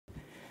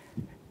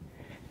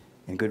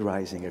And good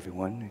rising,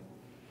 everyone.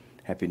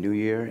 Happy New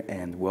Year,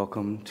 and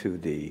welcome to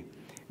the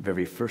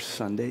very first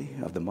Sunday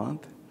of the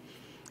month.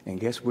 And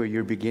guess where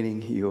you're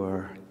beginning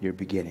your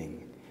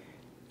beginning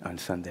on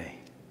Sunday?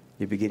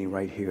 You're beginning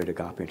right here at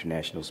Agape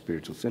International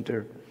Spiritual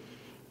Center.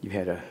 You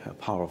had a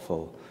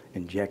powerful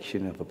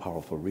injection of a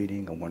powerful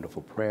reading, a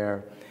wonderful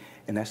prayer,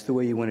 and that's the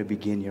way you want to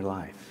begin your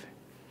life.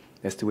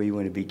 That's the way you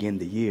want to begin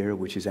the year,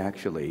 which is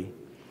actually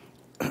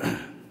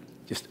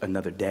just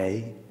another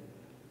day,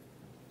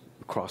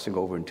 crossing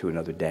over into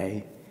another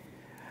day.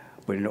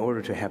 But in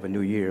order to have a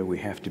new year, we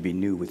have to be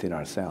new within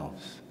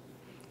ourselves.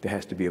 There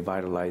has to be a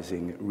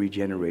vitalizing,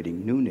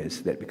 regenerating newness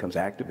that becomes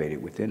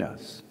activated within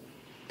us.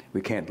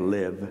 We can't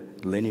live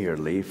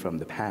linearly from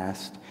the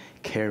past,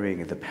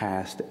 carrying the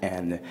past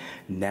and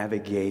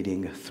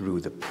navigating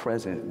through the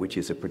present, which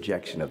is a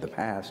projection of the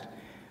past.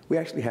 We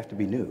actually have to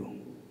be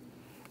new.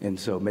 And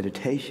so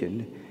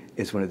meditation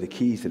is one of the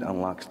keys that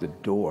unlocks the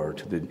door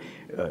to the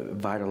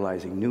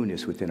vitalizing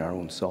newness within our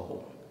own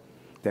soul.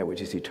 That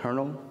which is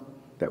eternal,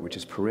 that which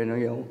is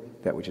perennial,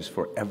 that which is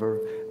forever,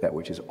 that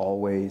which is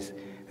always,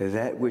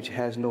 that which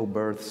has no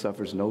birth,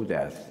 suffers no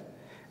death,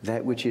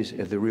 that which is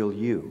the real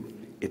you.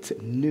 It's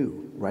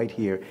new right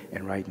here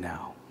and right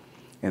now.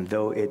 And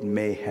though it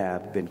may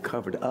have been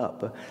covered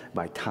up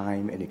by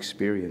time and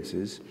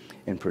experiences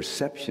and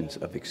perceptions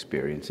of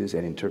experiences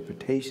and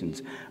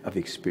interpretations of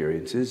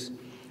experiences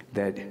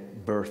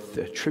that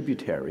birth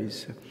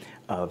tributaries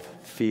of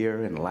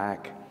fear and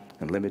lack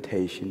and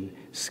limitation,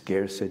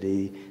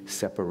 scarcity,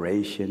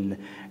 separation,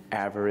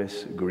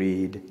 avarice,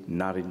 greed,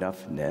 not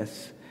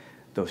enoughness,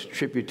 those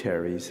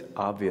tributaries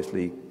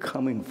obviously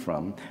coming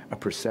from a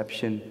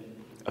perception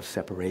of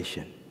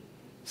separation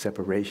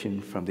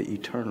from the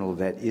eternal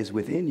that is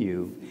within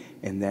you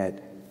and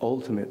that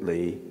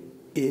ultimately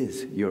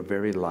is your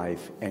very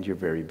life and your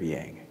very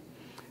being.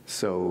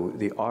 So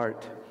the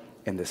art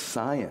and the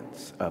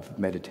science of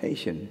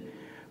meditation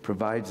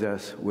provides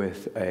us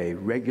with a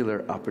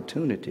regular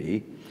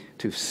opportunity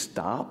to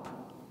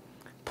stop,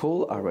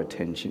 pull our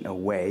attention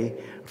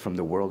away from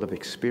the world of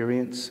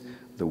experience,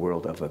 the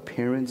world of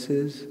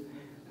appearances,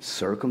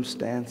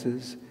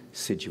 circumstances,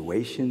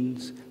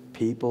 situations,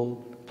 people,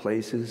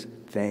 places,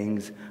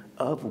 things,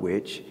 of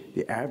which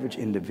the average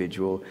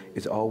individual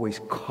is always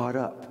caught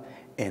up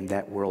in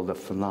that world of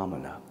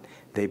phenomena.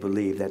 They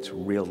believe that's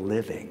real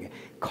living,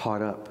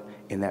 caught up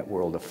in that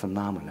world of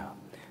phenomena.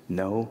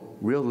 No,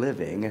 real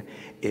living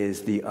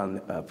is the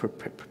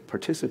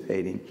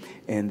participating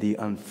in the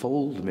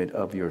unfoldment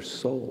of your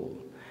soul,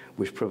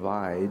 which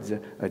provides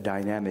a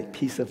dynamic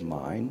peace of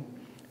mind,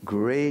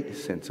 great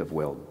sense of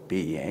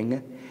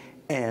well-being,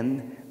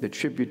 and the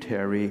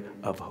tributary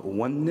of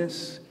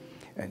oneness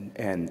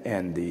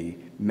and the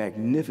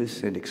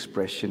magnificent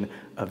expression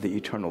of the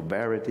eternal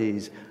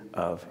verities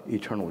of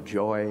eternal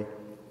joy,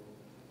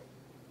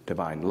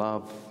 divine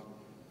love,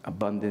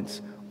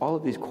 abundance. All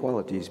of these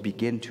qualities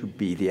begin to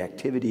be the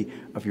activity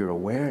of your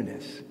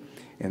awareness.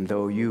 And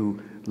though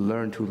you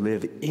learn to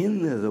live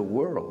in the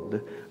world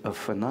of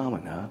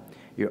phenomena,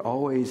 you're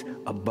always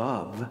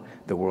above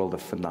the world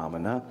of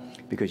phenomena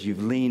because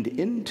you've leaned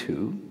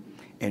into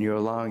and you're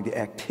allowing the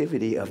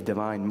activity of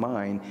divine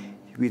mind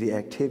to be the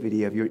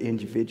activity of your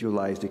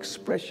individualized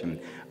expression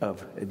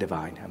of a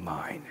divine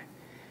mind.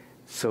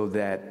 So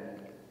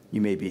that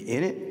you may be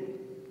in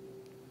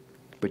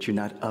it, but you're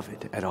not of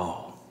it at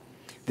all.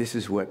 This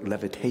is what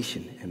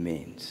levitation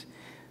means.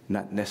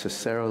 Not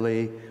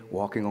necessarily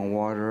walking on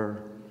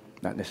water,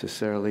 not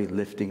necessarily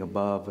lifting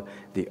above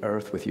the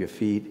earth with your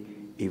feet,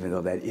 even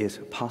though that is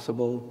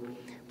possible.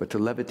 But to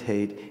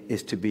levitate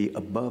is to be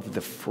above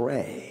the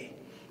fray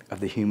of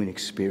the human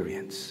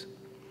experience.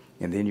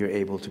 And then you're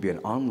able to be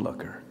an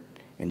onlooker.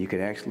 And you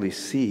can actually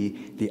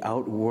see the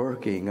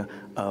outworking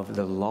of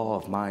the law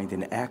of mind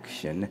in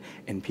action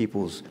in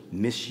people's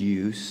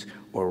misuse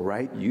or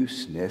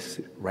righteousness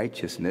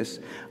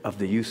of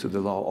the use of the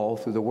law all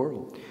through the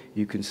world.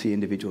 You can see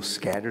individuals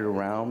scattered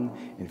around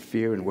in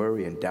fear and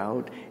worry and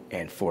doubt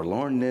and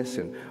forlornness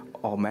and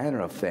all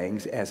manner of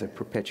things as a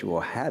perpetual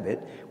habit,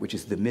 which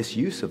is the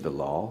misuse of the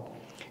law.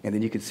 And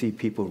then you can see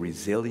people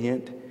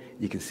resilient.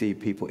 You can see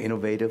people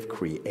innovative,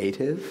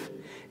 creative.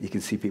 You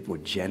can see people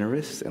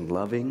generous and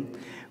loving,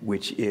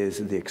 which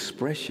is the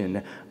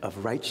expression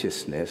of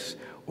righteousness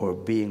or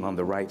being on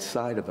the right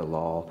side of the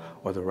law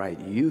or the right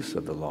use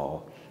of the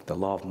law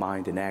of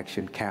mind and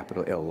action,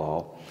 capital L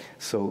law,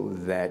 so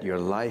that your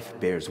life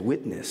bears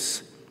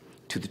witness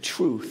to the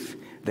truth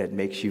that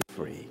makes you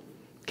free.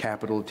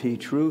 Capital T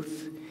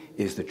truth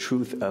is the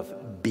truth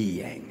of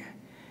being.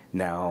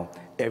 Now,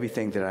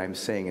 everything that I'm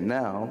saying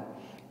now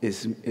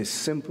is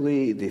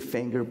simply the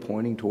finger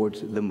pointing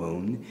towards the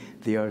moon.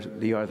 They are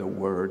the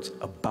words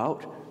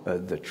about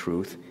the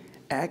truth,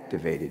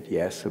 activated,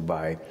 yes,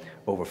 by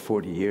over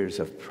 40 years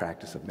of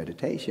practice of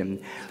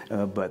meditation,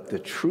 but the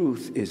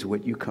truth is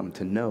what you come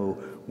to know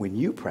when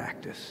you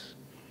practice,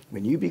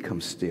 when you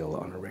become still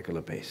on a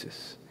regular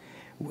basis,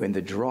 when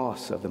the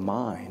dross of the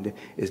mind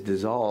is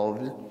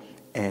dissolved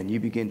and you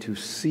begin to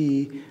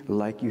see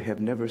like you have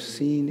never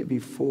seen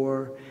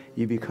before.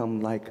 You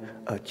become like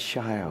a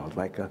child,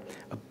 like a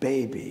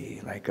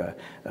baby, like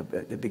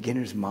the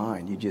beginner's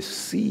mind. You just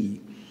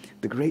see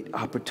the great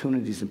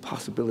opportunities and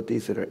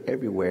possibilities that are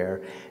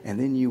everywhere, and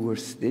then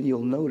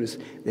you'll notice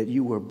that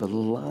you were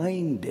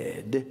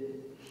blinded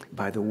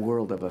by the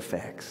world of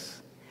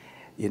effects.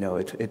 You know,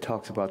 it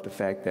talks about the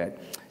fact that,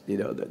 you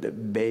know, the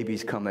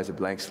babies come as a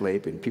blank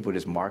slate and people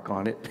just mark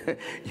on it,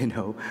 you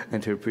know,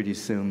 until pretty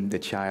soon the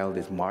child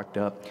is marked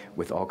up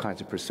with all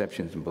kinds of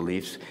perceptions and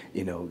beliefs,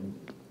 you know,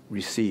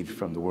 received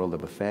from the world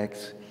of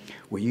effects,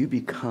 where you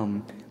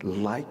become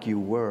like you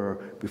were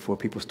before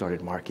people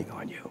started marking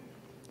on you,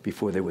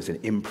 before there was an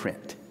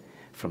imprint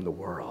from the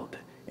world,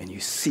 and you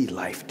see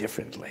life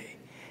differently.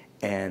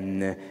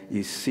 And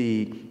you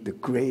see the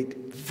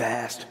great,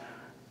 vast,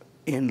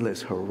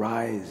 endless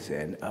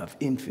horizon of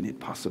infinite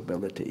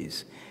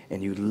possibilities,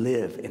 and you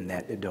live in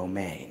that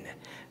domain.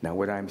 Now,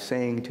 what I'm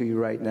saying to you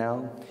right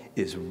now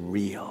is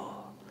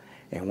real.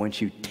 And once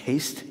you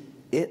taste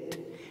it,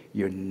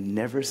 you're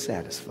never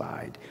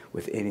satisfied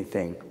with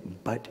anything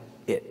but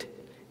it.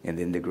 And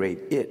then the great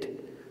it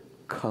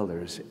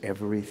colors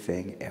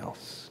everything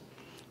else.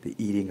 The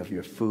eating of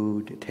your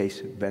food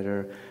tastes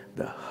better.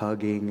 The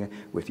hugging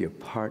with your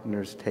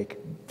partners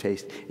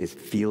it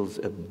feels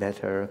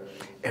better.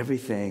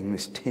 Everything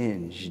is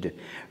tinged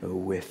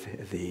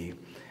with the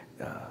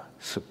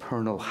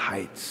supernal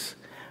heights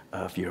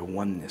of your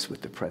oneness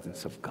with the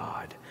presence of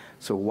God.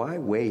 So why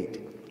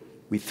wait?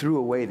 We threw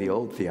away the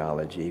old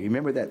theology.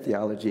 Remember that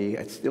theology?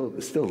 It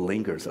still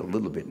lingers a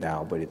little bit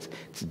now, but it's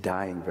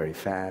dying very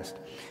fast.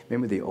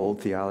 Remember the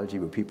old theology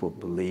where people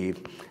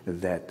believed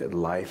that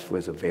life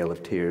was a vale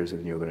of tears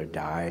and you were going to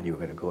die and you were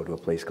going to go to a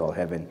place called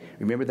heaven?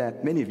 Remember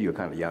that? Many of you are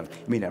kind of young.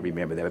 You may not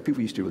remember that, but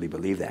people used to really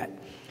believe that.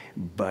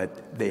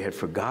 But they had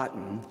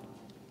forgotten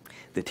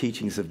the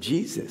teachings of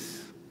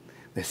Jesus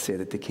that said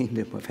that the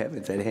kingdom of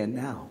heaven is at hand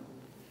now,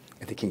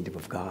 and the kingdom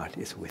of God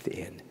is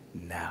within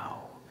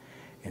now.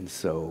 And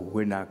so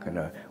we're not going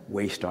to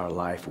waste our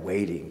life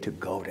waiting to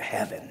go to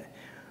heaven.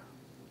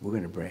 We're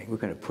going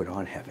to put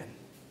on heaven,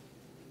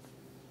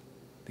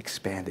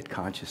 expanded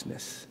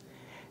consciousness,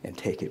 and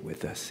take it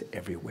with us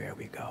everywhere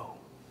we go.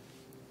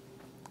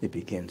 It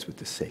begins with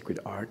the sacred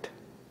art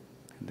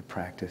and the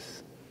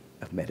practice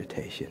of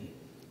meditation,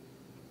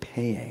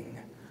 paying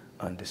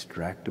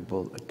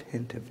undistractable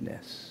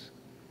attentiveness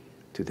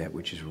to that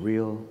which is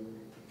real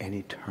and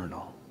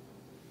eternal,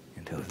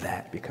 until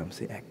that becomes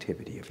the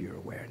activity of your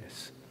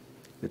awareness.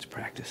 Let's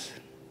practice.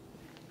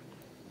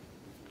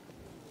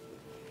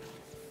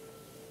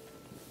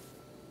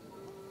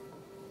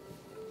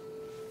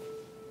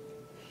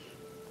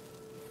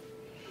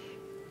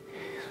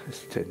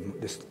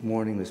 This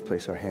morning, let's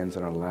place our hands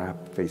on our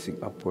lap,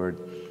 facing upward.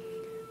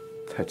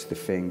 Touch the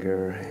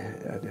finger,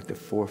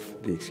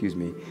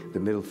 the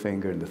middle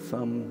finger and the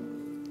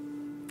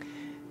thumb,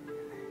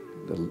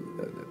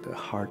 the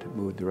heart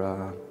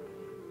mudra.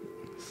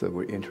 So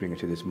we're entering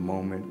into this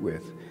moment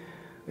with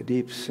a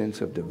deep sense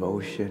of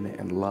devotion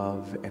and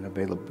love and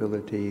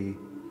availability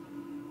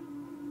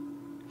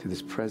to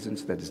this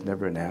presence that is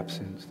never an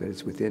absence, that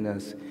is within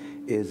us,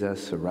 is us,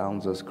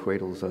 surrounds us,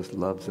 cradles us,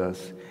 loves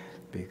us,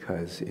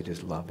 because it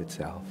is love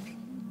itself.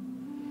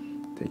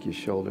 Take your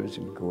shoulders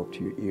and go up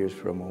to your ears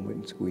for a moment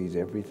and squeeze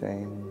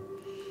everything.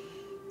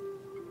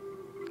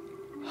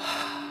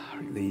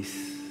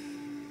 Release.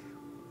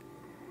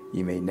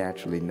 You may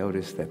naturally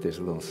notice that there's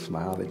a little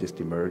smile that just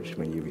emerged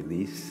when you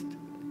released.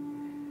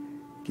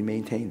 You can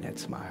maintain that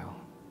smile,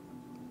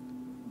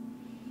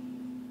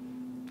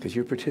 because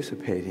you're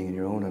participating in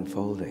your own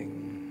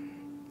unfolding.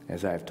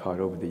 As I've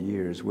taught over the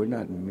years, we're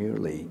not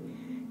merely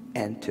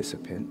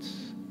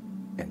anticipants,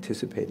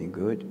 anticipating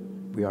good.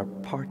 We are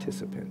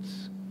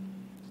participants.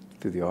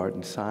 Through the art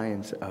and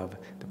science of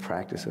the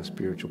practice of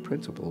spiritual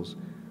principles,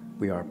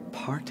 we are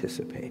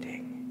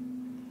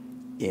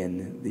participating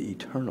in the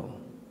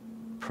eternal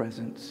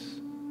presence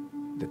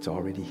that's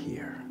already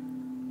here.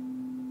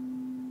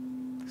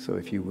 So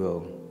if you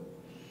will,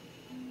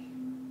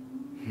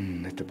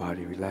 let the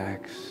body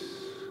relax.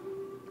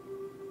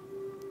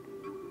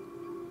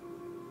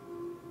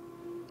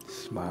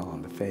 Smile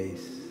on the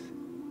face.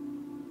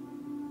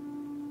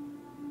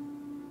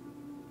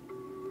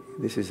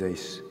 This is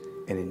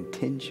an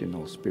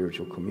intentional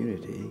spiritual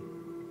community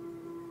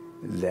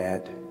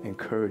that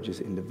encourages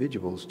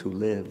individuals to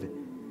live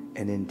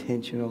an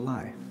intentional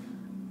life.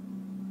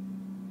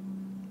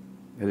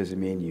 That doesn't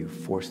mean you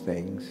force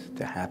things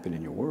to happen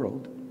in your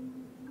world.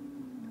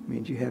 It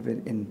means you have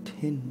an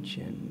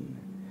intention.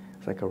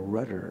 It's like a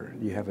rudder.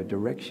 You have a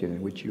direction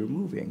in which you're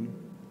moving.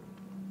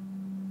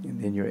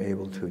 And then you're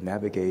able to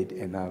navigate,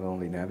 and not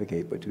only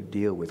navigate, but to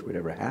deal with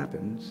whatever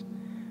happens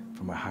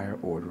from a higher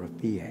order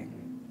of being.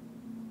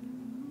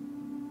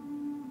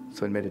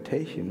 So in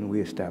meditation, we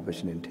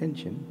establish an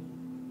intention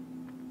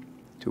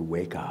to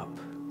wake up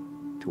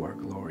to our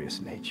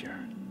glorious nature.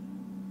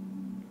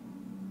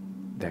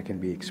 That can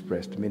be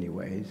expressed many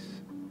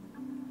ways.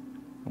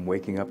 I'm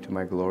waking up to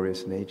my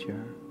glorious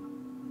nature.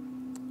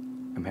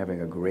 I'm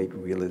having a great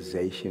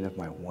realization of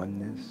my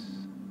oneness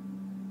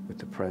with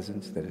the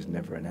presence that is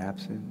never an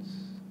absence.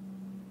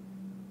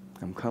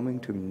 I'm coming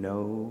to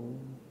know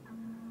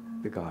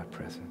the God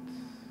presence.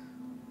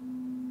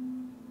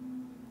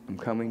 I'm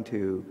coming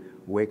to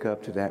wake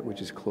up to that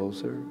which is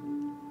closer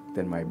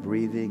than my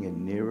breathing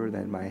and nearer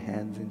than my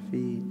hands and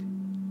feet.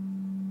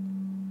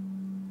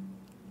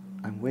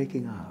 I'm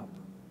waking up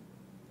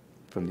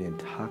from the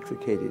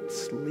intoxicated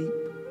sleep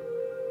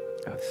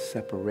of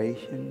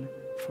separation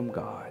from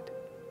God.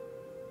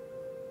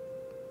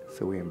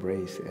 So we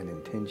embrace an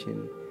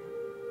intention.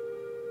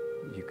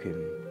 You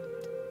can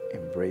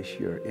embrace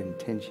your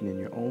intention in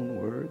your own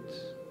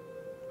words,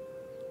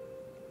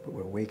 but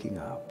we're waking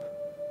up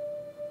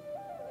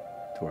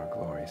to our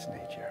glorious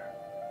nature.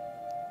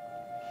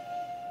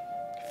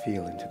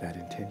 Feel into that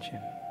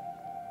intention.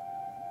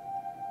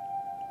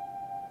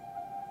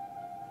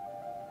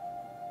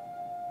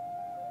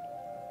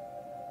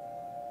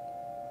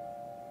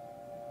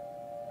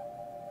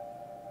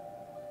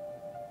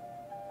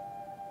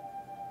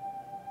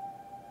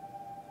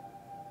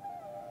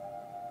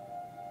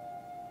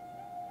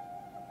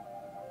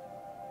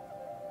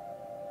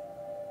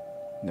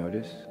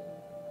 Notice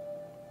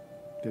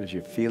that as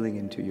you're feeling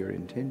into your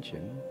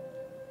intention,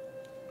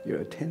 you're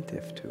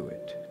attentive to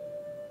it.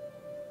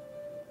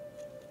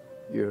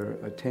 Your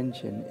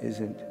attention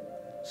isn't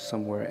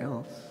somewhere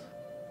else.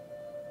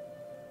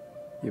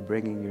 You're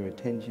bringing your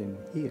attention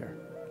here,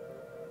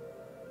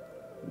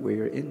 where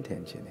your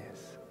intention is.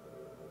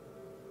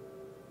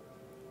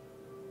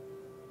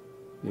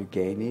 You're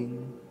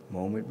gaining,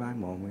 moment by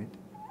moment,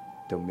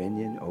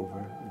 dominion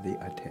over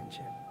the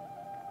attention.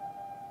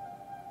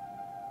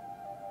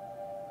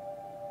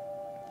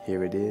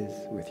 Here it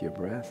is with your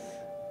breath.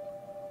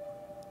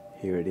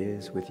 Here it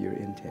is with your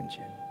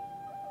intention.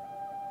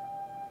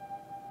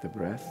 The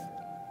breath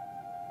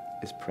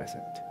is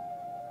present.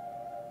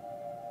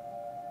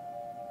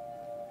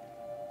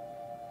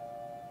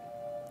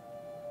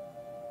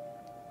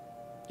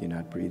 You're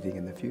not breathing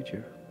in the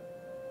future,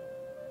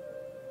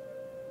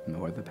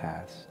 nor the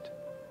past.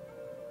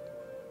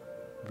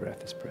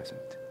 Breath is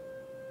present,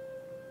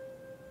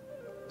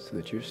 so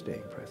that you're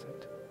staying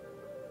present.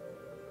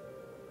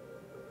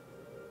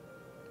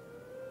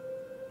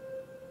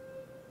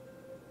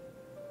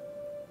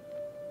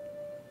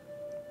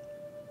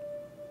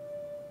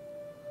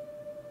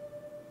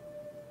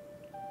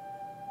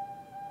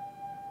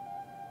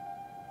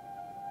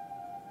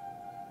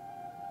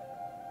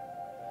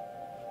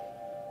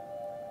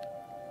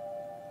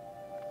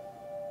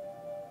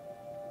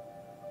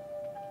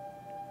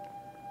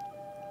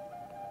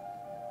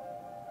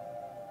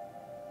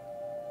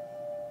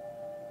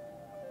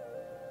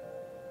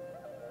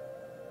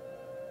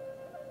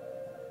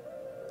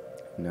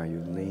 Now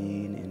you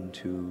lean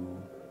into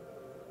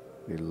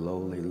the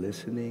lowly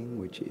listening,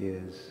 which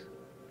is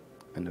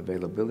an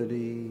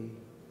availability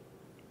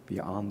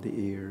beyond the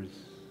ears,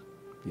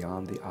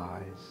 beyond the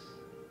eyes.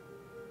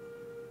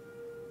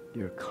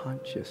 Your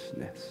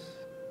consciousness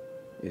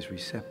is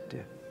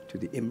receptive to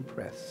the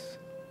impress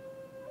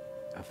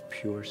of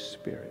pure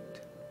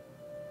spirit.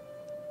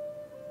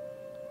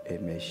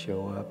 It may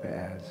show up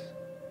as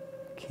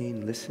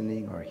keen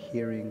listening or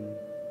hearing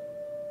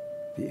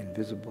the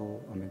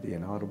invisible, the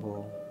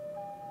inaudible,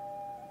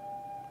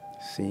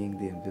 seeing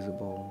the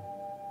invisible,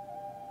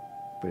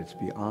 but it's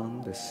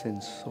beyond the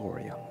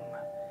sensorium.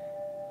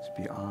 It's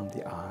beyond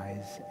the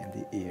eyes and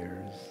the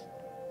ears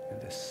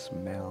and the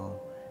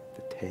smell,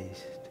 the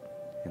taste,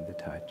 and the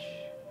touch.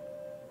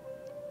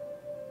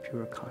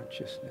 Pure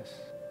consciousness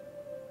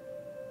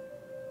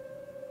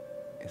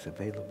is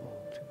available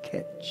to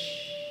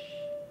catch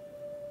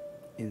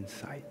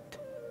insight,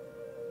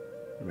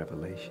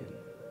 revelation,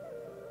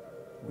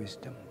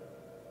 wisdom,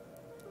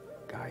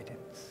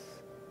 guidance,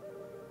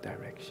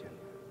 direction,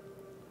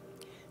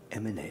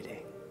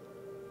 emanating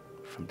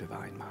from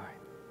divine mind.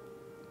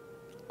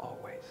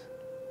 Always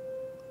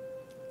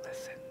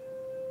listen.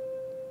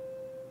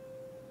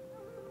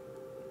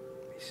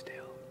 Be still.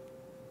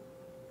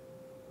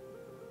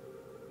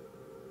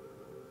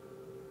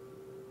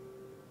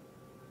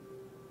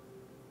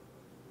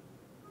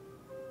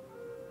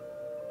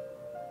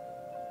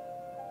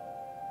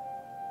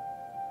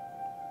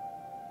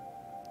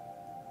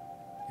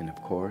 And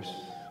of course,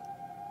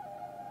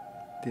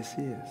 this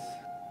is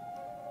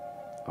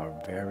our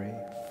very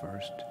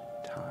first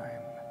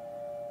time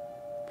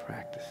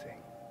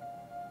practicing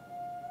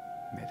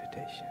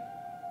meditation.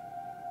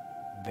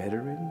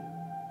 Veteran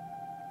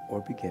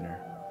or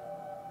beginner,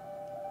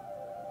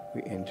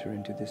 we enter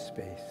into this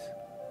space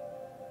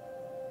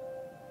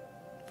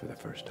for the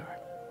first time.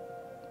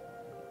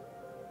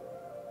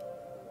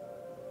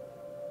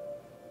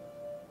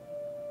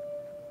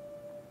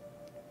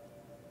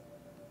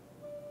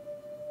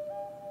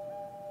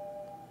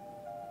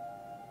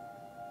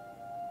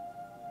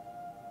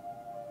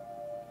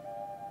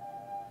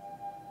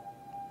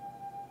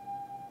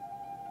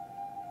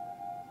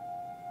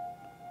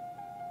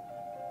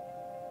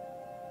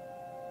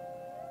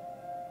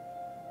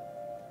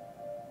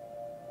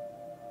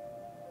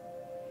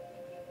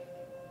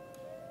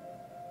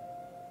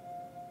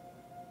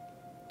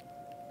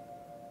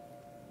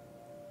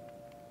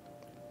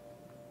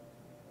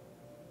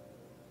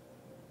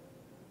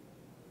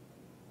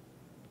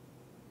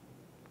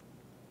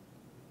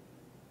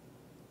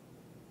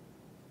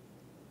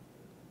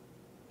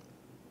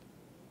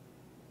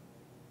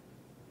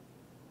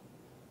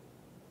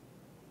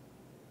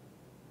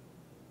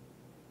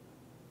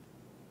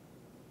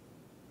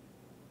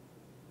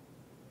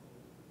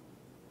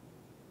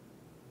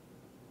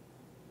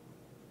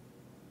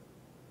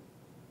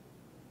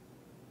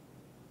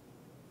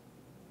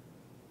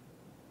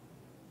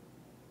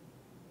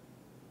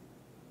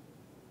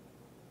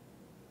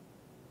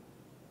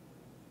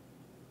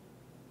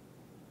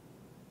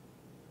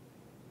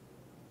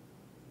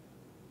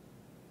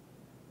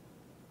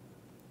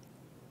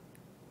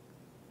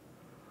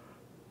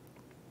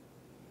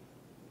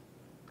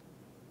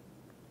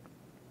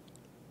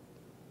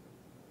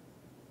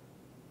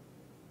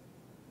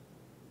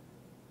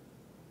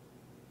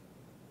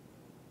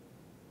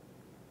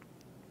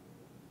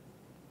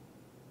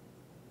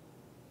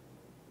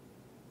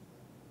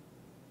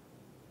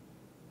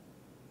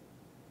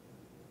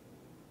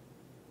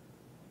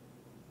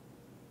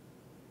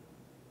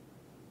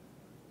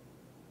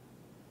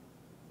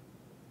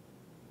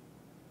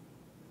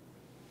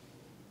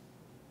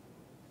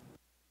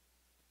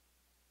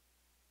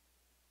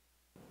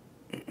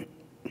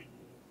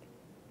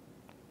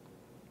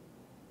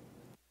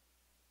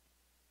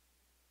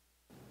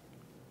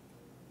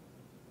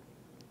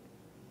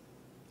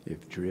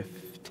 If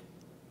drift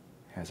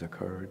has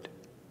occurred,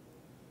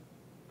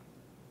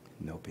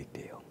 no big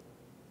deal.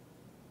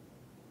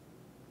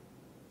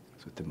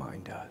 That's what the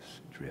mind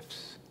does.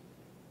 Drifts,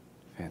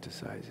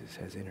 fantasizes,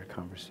 has inner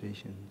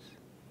conversations.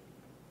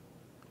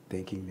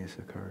 Thinkingness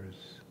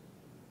occurs.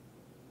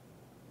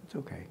 It's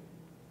okay.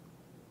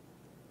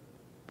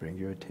 Bring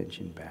your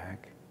attention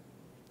back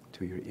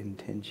to your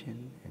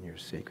intention and your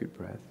sacred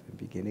breath and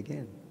begin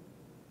again.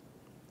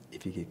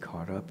 If you get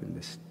caught up in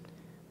this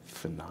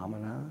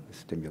phenomena, the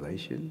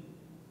stimulation,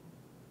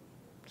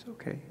 it's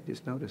okay.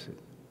 Just notice it.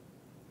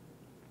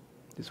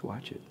 Just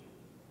watch it.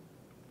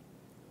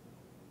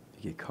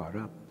 If you get caught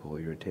up, pull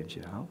your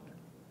attention out,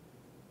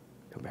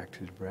 come back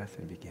to the breath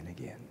and begin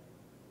again.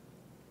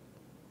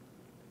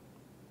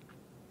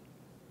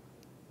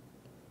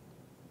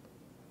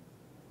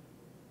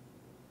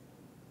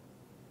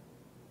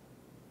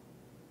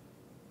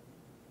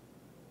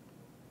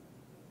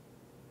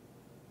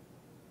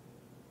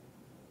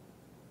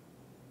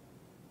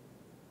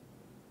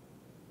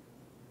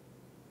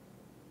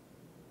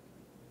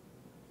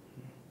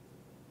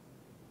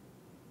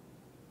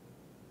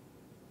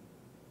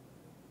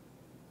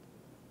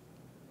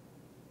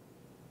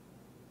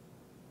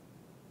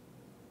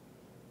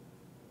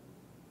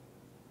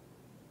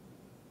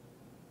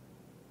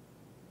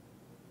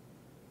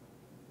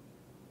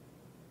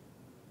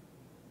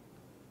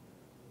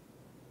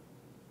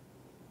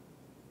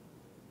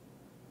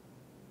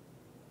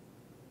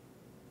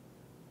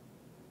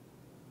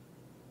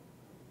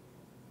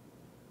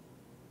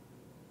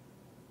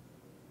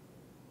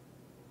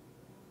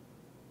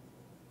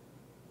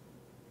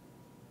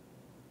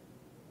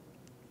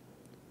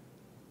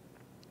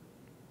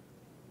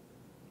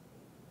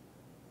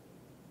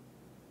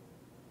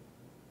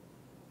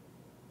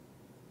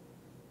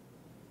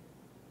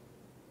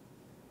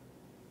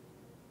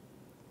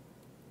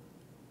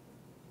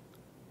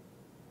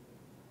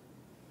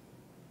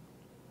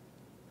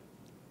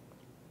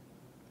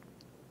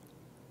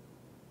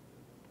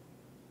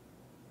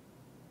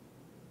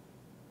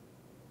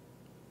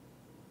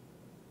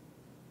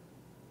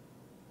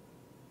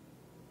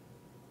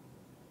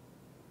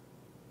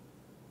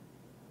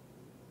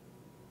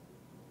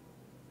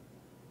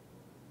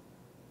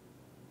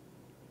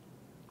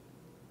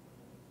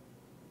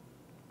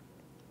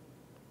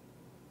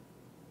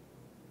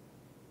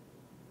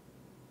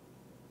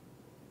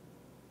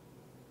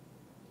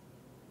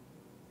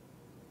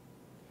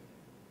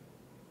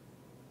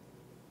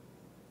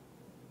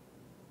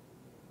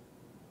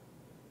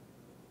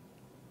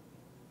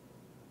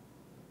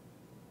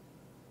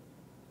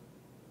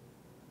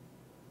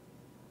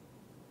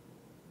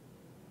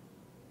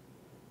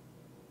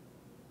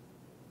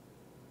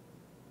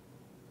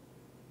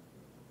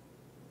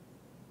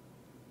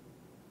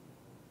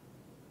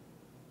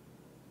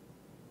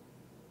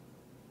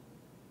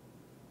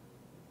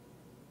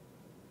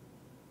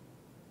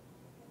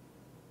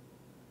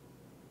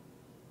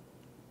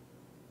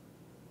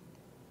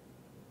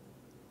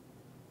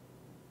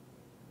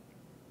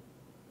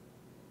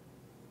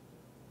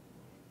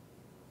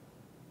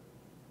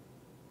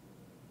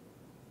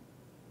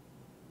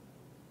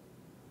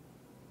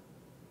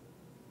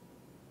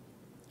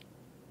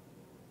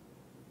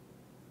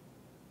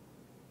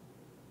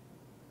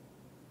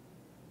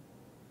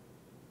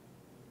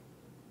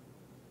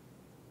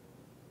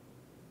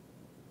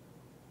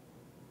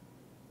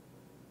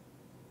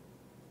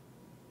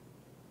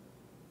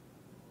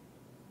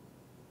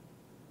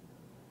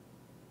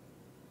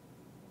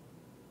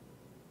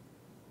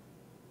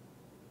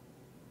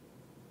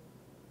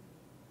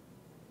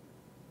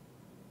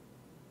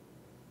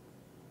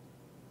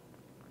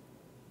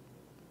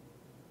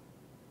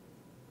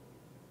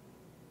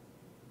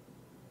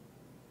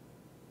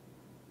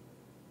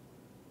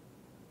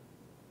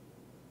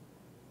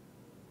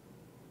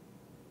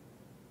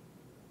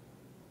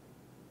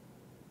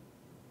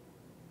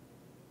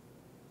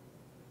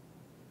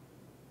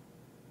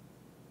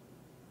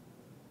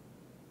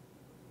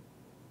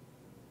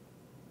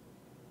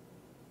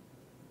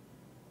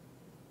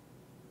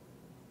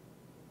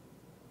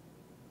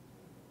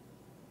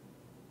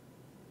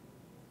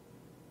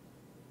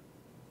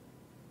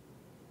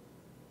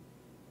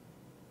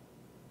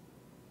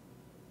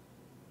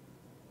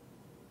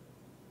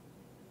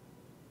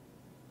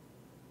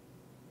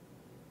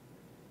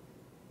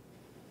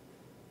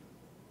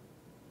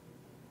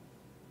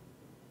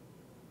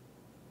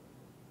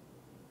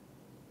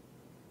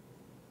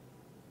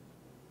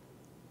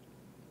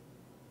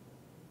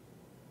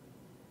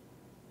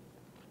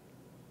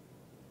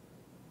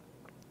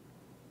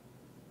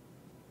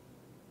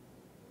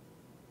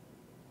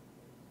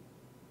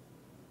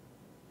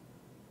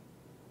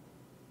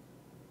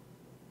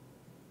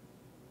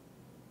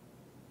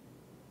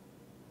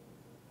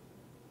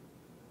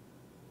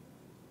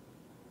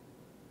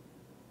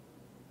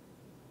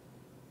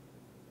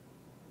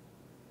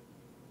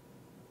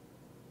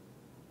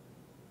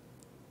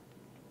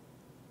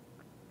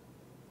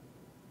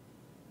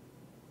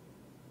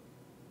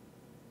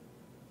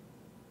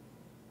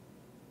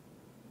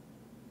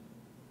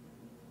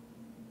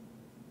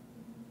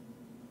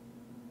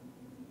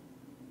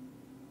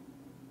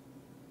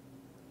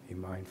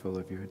 mindful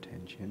of your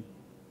attention.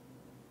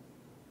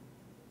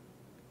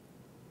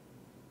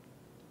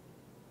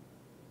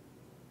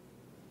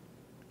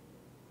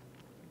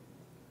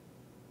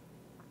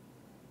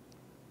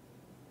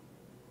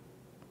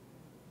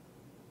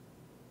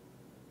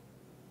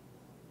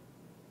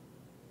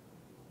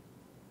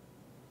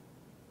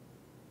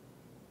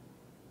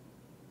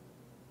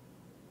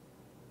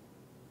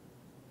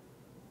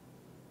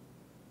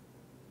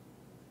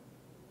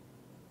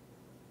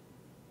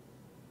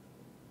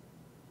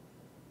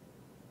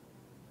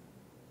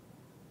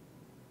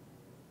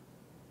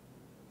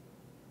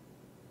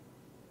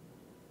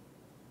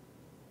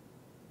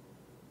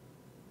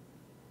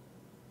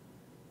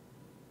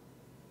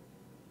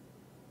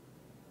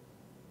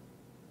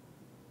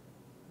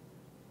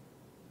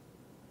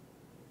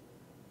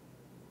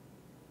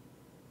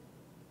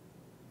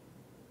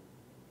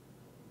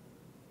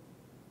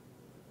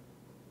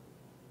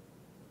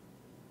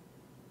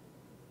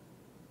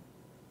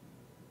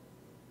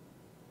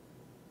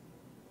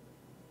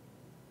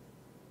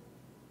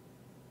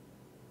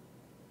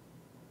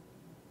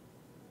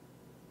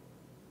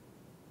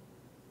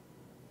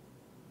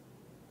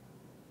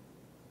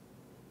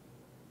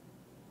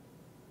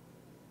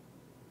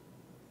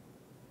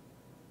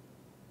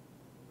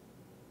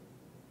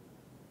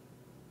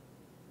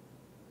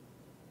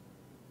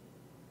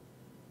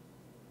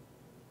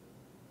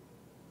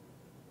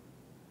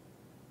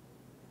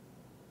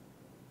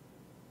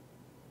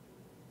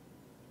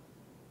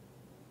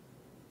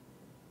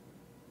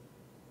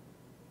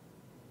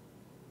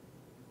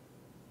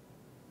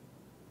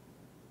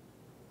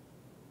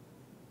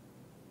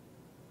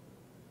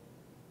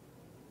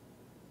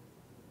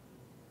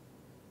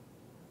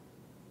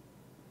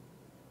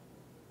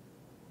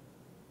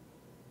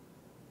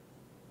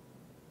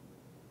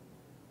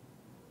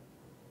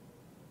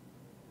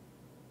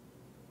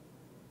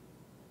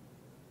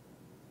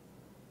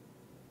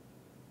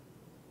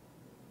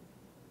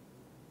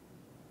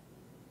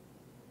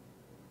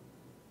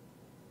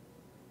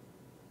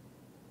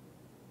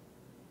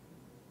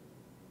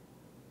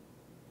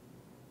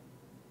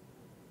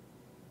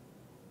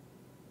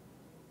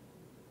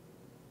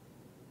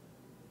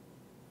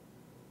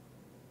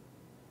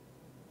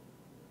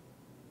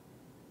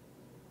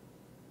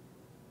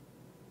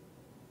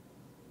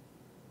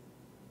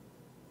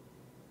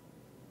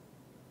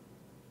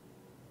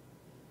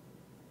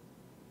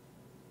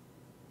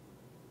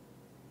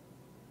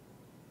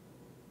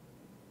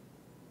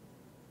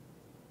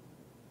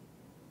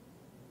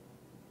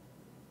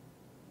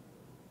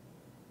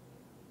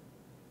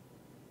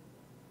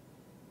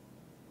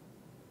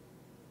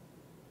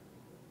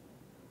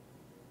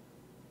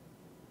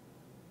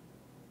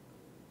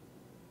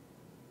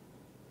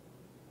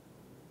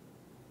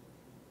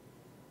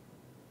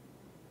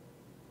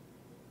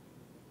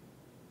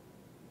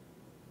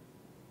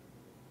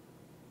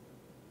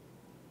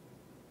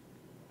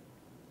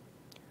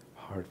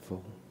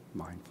 Heartful,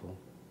 mindful,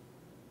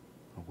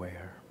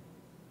 aware,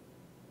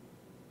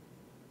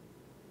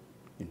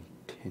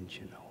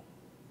 intentional.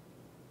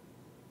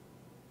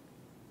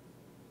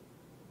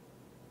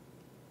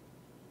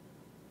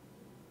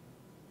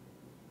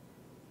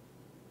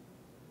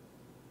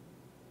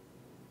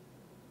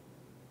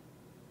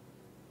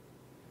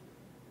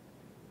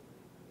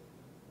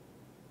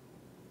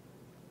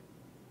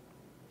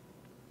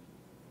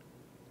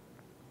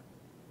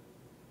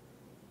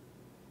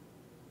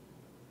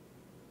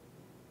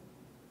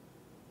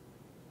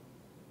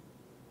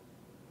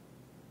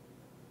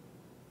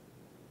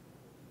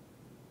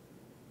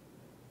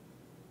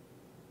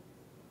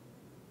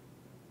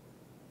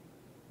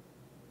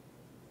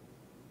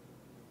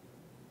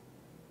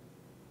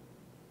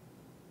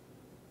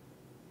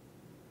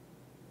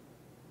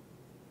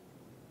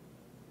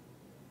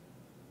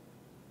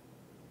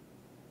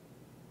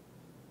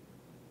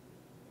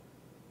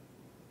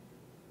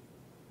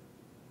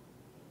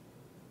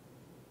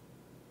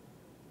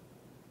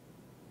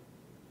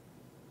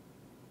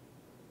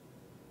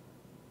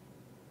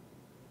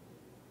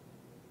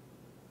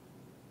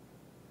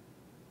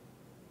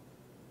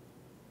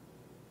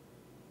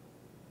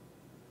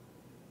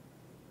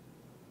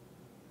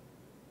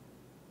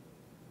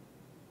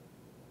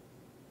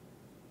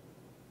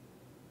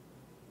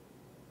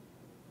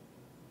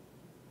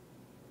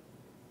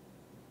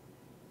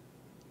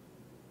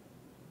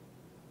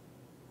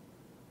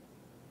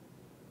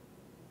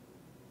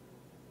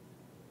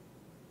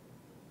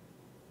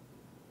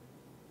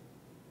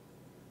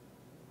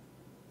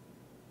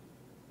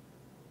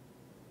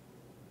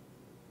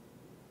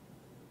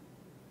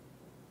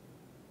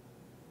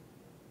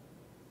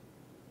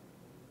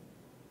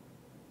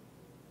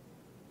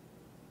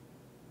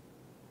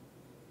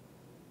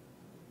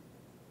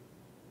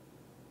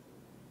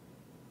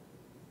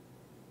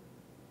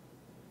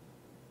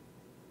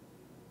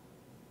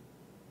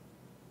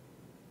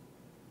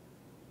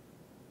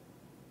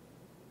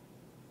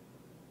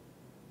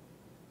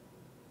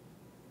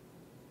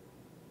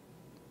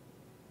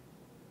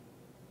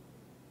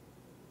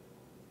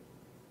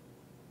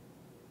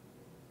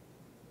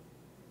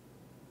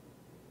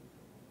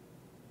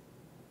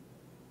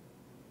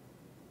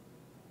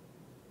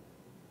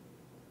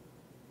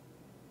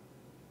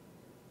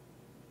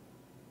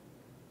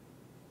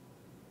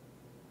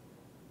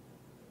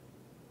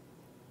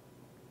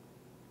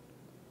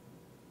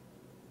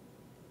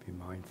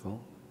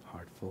 mindful,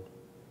 heartful.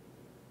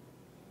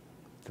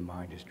 If the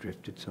mind has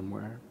drifted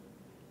somewhere,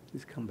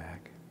 just come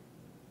back.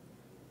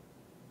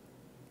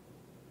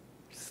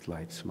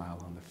 Slight smile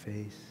on the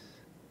face.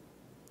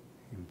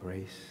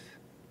 Embrace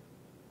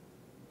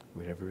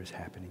whatever is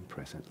happening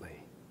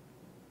presently.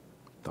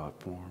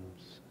 Thought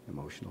forms,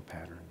 emotional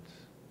patterns,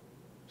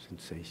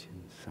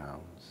 sensations,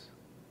 sounds.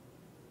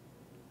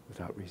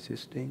 Without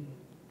resisting,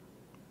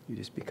 you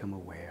just become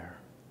aware.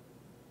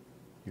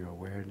 Your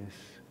awareness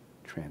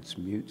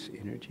transmutes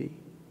energy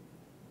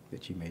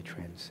that you may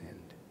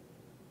transcend.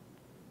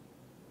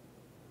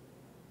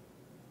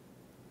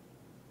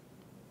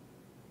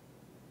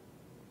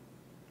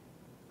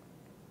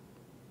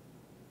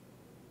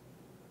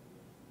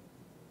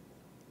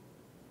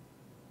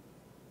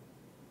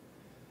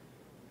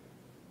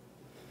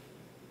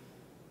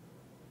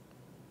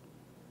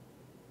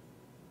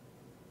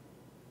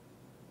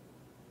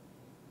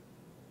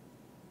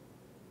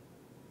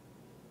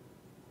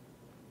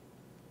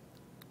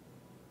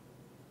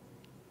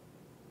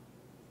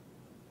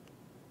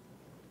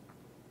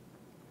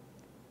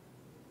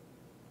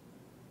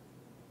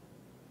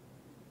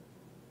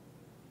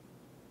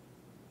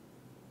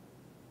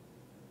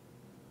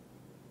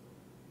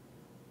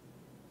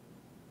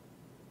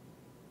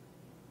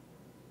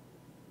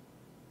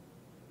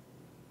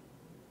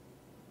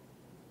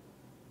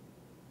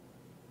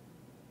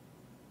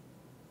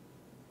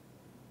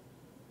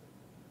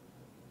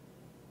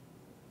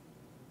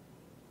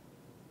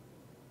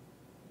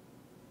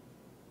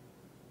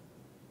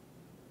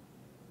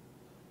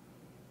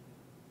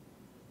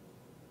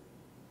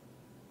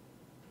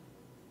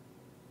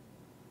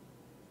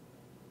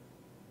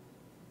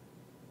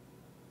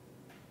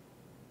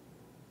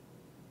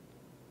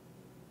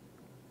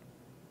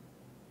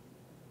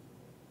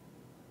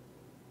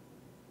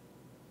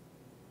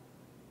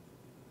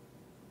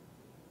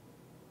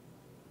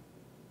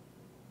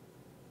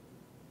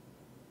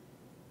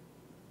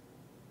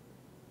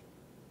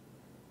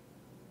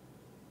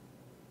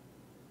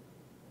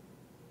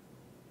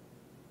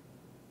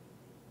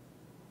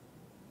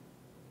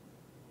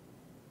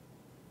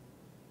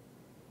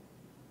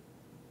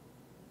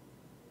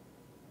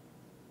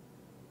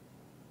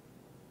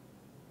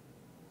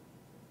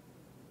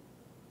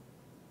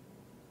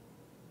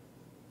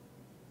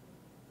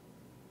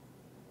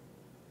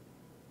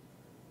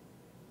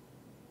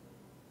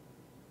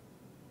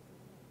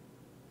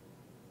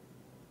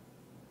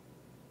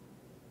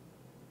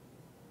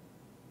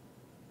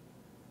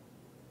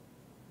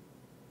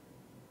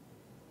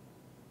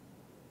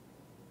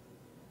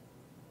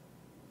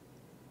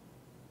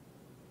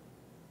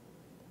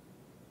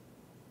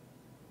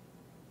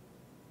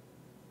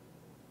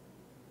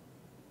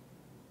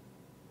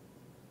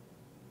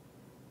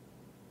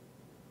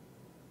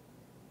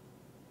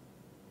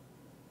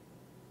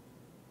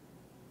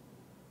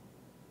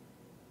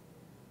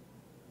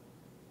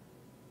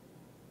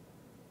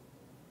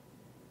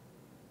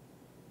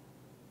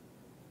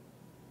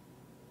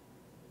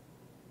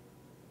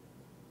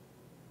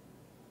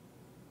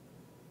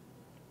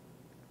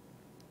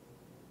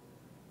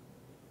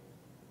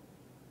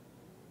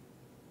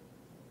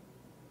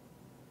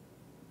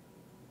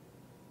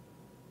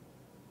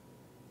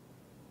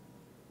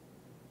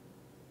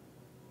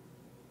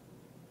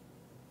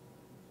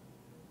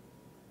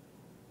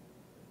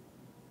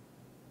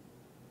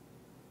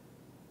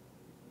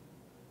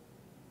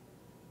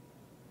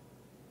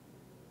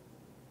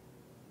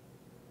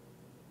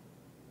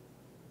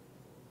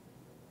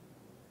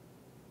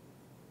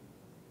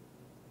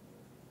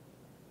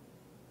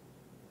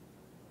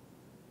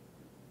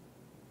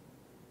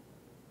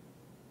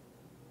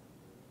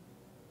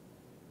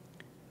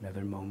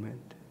 Another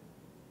moment,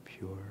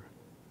 pure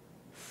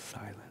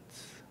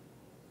silence.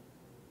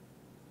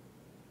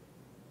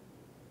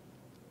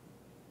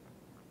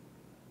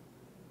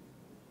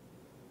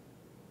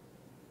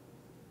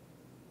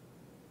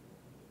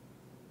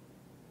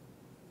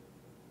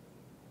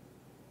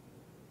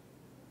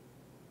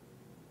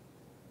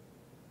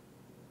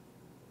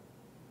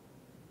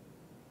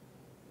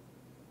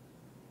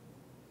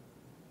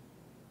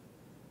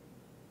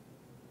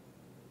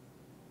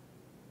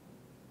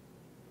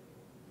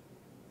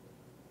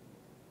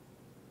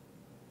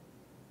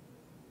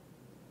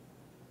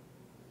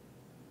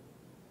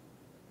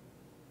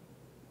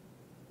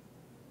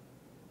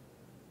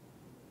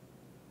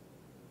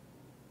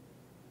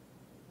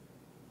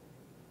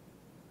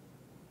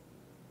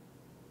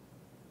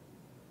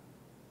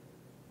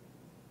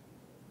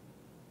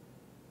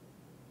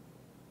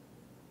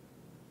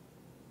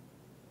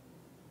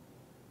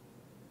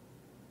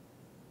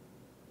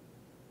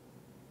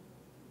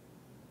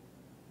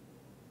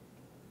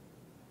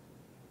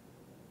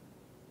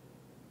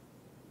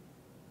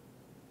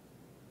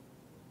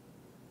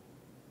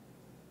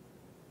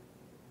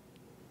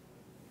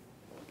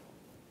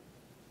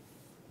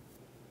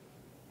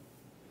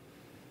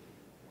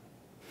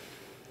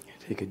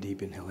 Take a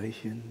deep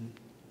inhalation.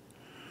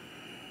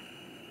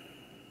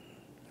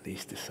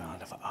 Release the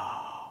sound of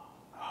ah.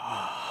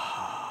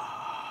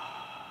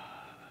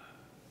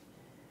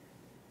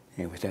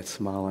 And with that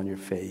smile on your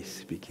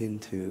face, begin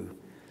to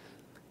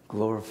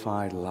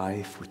glorify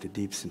life with a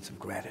deep sense of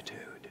gratitude.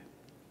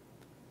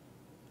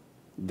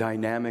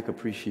 Dynamic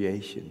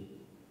appreciation.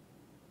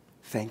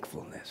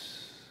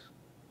 Thankfulness.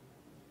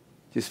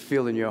 Just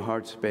feel in your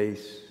heart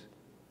space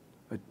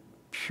a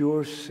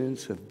pure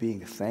sense of being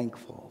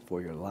thankful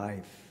for your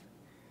life.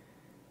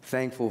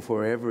 Thankful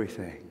for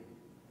everything.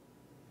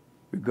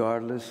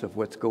 Regardless of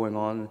what's going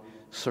on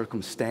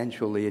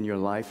circumstantially in your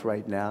life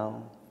right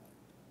now.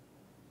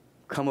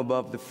 Come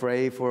above the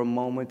fray for a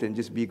moment and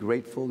just be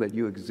grateful that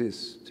you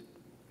exist.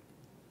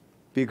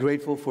 Be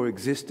grateful for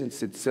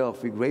existence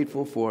itself. Be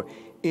grateful for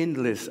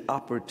endless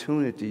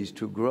opportunities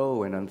to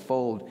grow and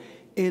unfold.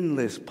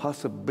 Endless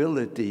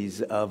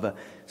possibilities of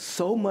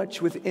so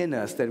much within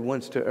us that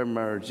wants to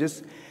emerge.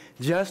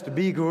 Just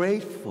be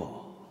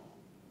grateful.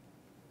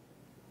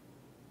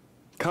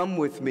 Come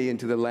with me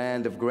into the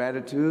land of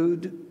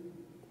gratitude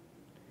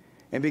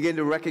and begin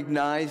to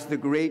recognize the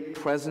great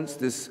presence,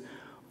 this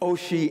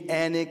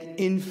oceanic,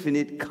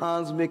 infinite,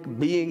 cosmic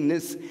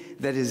beingness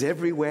that is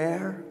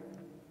everywhere.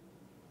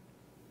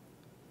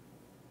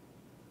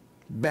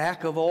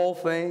 Back of all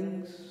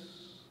things,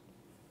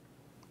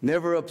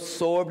 never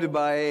absorbed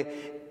by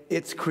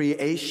its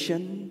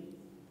creation,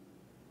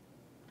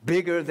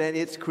 bigger than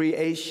its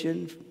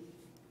creation,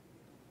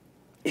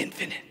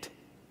 infinite.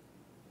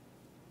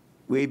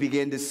 We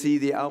begin to see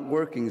the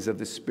outworkings of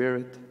the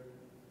Spirit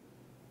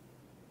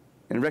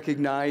and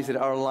recognize that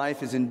our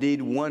life is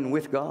indeed one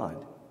with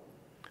God.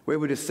 We're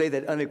able to say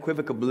that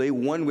unequivocally,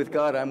 one with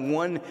God. I'm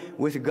one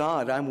with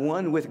God. I'm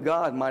one with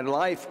God. My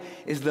life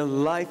is the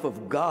life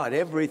of God.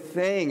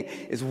 Everything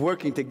is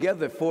working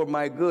together for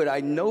my good. I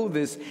know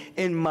this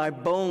in my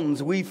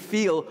bones. We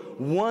feel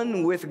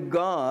one with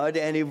God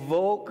and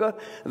evoke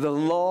the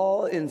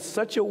law in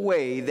such a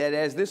way that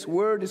as this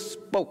word is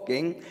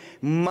spoken,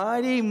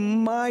 mighty,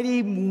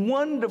 mighty,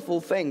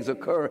 wonderful things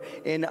occur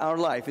in our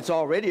life. It's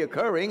already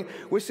occurring.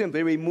 We're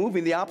simply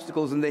removing the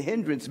obstacles and the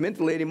hindrance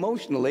mentally and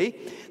emotionally,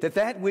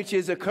 that which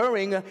is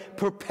occurring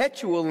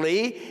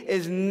perpetually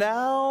is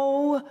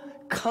now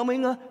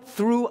coming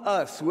through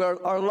us,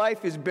 where our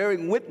life is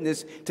bearing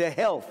witness to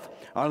health.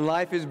 Our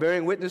life is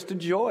bearing witness to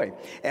joy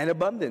and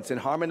abundance and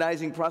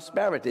harmonizing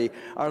prosperity.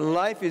 Our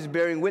life is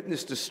bearing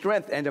witness to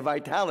strength and to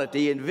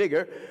vitality and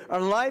vigor.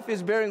 Our life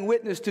is bearing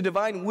witness to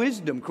divine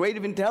wisdom,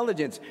 creative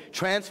intelligence,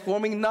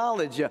 transforming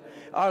knowledge.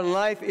 Our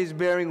life is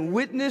bearing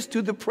witness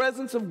to the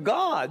presence of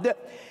God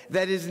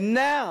that is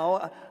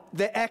now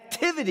the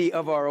activity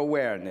of our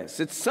awareness.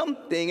 It's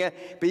something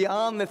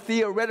beyond the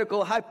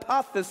theoretical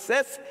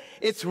hypothesis.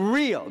 It's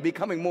real,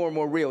 becoming more and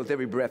more real with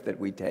every breath that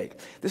we take.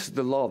 This is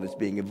the law that's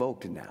being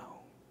evoked now.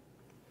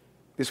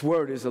 This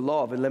word is the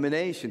law of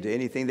elimination to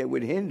anything that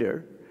would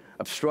hinder,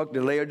 obstruct,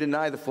 delay, or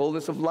deny the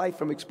fullness of life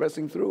from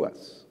expressing through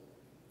us.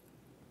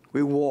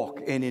 We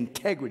walk in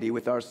integrity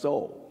with our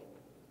soul.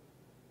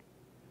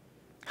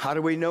 How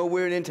do we know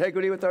we're in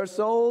integrity with our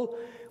soul?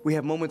 We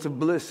have moments of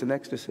bliss and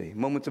ecstasy,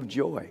 moments of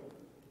joy,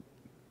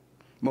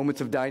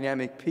 moments of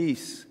dynamic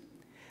peace.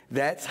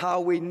 That's how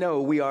we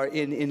know we are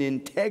in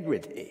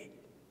integrity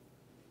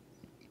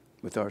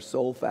with our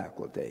soul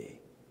faculty.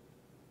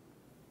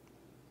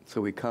 So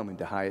we come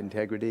into high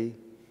integrity.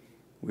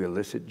 We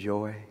elicit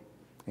joy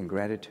and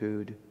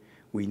gratitude.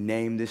 We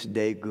name this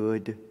day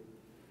good.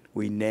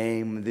 We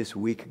name this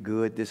week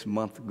good, this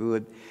month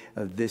good,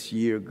 this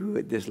year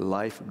good, this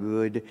life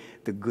good,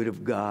 the good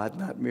of God,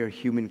 not mere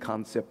human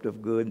concept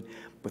of good,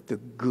 but the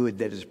good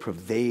that is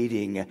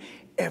pervading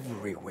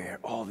everywhere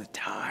all the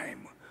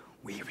time.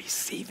 We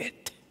receive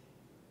it.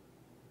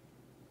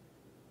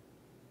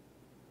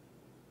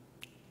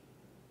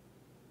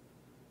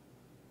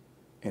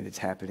 And it's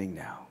happening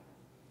now.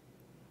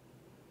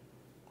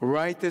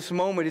 Right this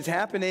moment, it's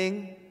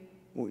happening.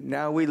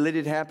 Now we let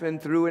it happen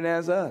through and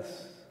as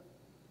us.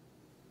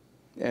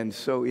 And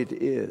so it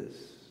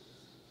is.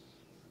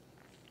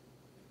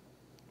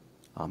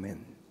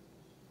 Amen.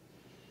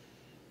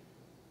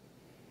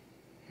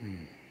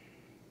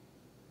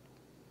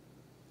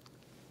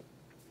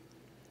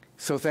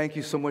 So thank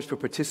you so much for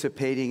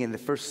participating in the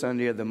first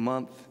Sunday of the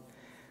month,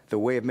 the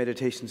Way of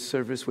Meditation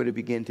service. What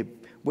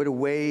a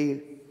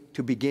way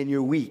to begin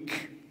your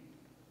week.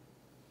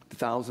 The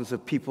thousands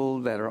of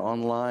people that are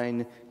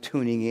online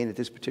tuning in at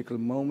this particular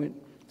moment,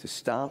 to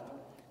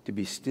stop, to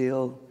be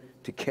still,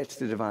 to catch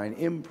the divine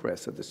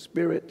impress of the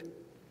Spirit,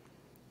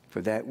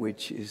 for that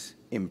which is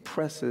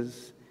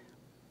impresses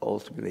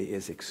ultimately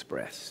is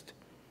expressed.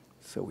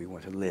 So we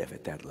want to live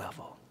at that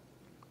level.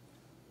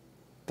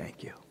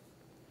 Thank you.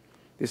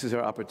 This is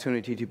our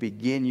opportunity to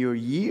begin your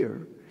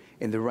year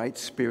in the right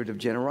spirit of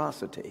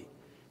generosity,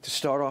 to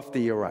start off the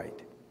year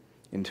right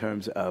in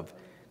terms of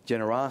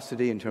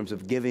generosity, in terms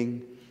of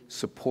giving,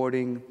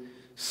 supporting,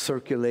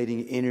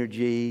 circulating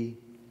energy.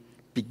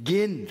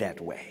 Begin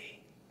that way.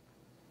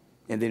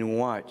 And then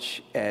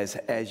watch as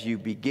you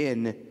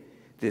begin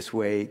this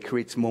way, it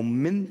creates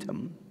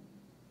momentum.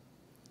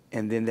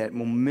 And then that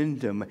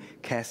momentum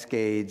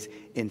cascades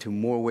into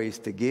more ways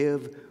to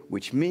give,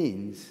 which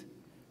means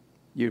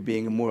You're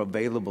being more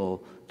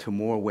available to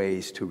more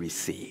ways to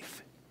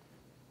receive,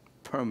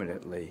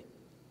 permanently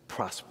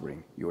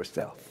prospering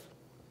yourself.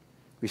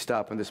 We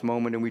stop in this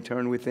moment and we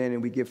turn within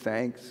and we give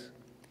thanks.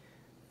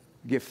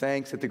 Give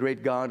thanks that the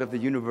great God of the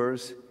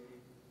universe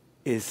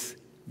is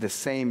the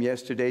same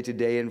yesterday,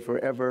 today, and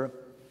forever,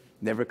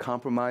 never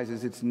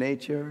compromises its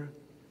nature,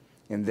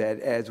 and that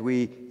as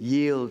we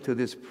yield to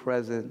this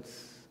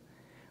presence,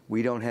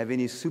 we don't have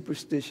any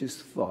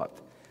superstitious thought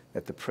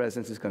that the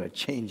presence is going to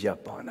change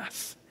up on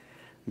us.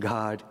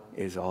 God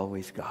is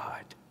always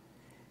God.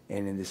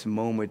 And in this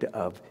moment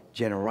of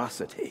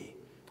generosity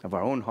of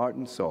our own heart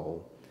and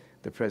soul,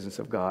 the presence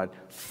of God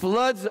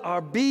floods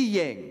our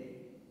being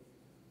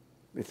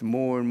with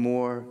more and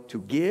more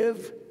to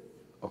give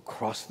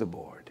across the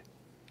board.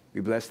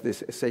 We bless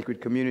this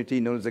sacred community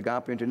known as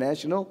Agape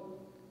International.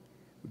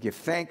 We give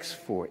thanks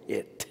for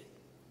it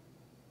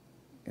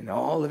and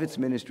all of its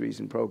ministries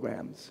and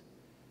programs,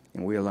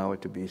 and we allow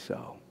it to be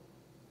so.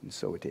 And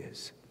so it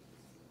is.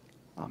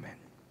 Amen.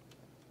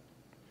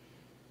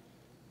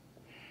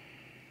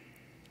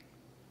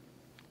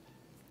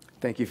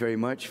 Thank you very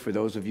much for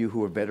those of you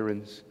who are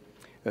veterans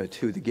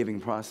to the giving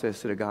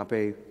process at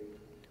Agape.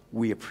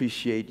 We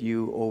appreciate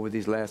you over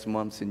these last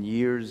months and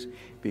years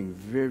being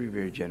very,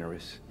 very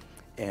generous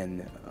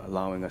and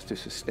allowing us to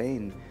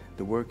sustain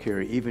the work here,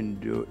 even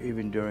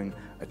during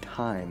a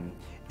time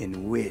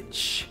in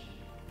which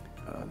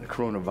the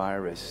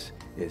coronavirus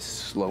is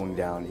slowing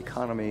down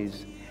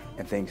economies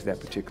and things of that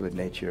particular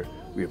nature.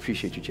 We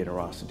appreciate your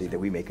generosity that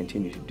we may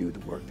continue to do the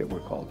work that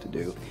we're called to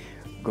do.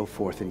 Go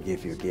forth and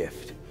give your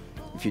gift.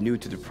 If you're new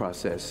to the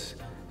process,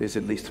 there's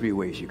at least 3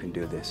 ways you can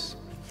do this.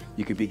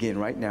 You can begin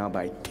right now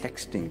by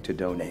texting to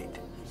donate.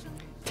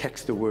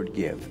 Text the word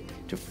give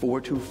to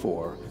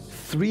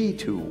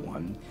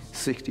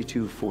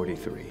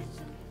 424-321-6243.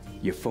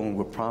 Your phone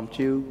will prompt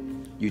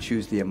you. You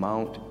choose the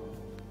amount.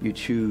 You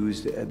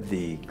choose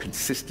the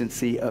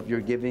consistency of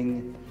your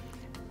giving.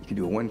 You can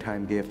do a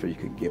one-time gift, or you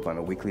can give on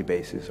a weekly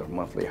basis or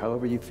monthly,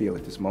 however you feel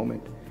at this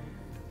moment.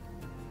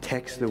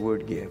 Text the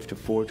word give to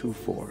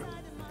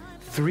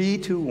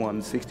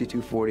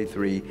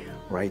 424-321-6243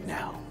 right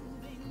now.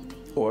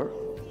 Or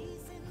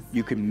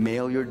you can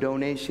mail your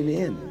donation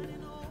in,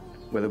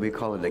 whether we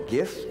call it a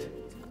gift,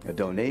 a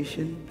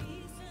donation,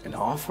 an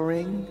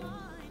offering.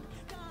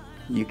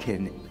 You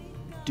can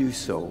do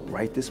so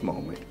right this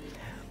moment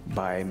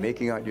by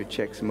making out your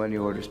checks, money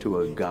orders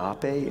to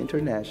Agape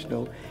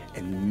International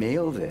and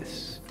mail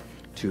this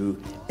to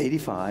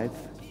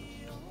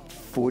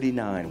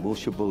 8549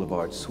 Wilshire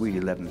Boulevard, Suite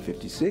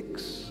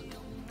 1156,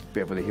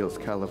 Beverly Hills,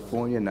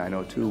 California,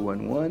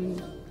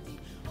 90211.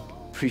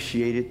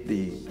 Appreciated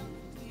the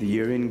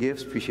year-end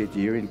gifts, appreciate the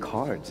year-end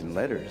cards and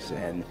letters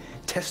and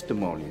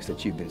testimonies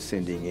that you've been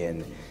sending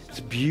in. It's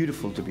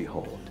beautiful to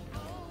behold.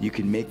 You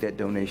can make that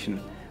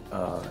donation.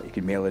 You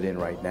can mail it in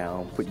right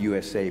now. Put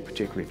USA,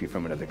 particularly if you're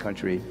from another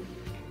country.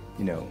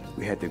 You know,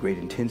 we had the great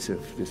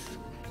intensive this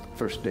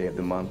first day of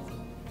the month.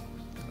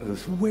 It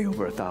was way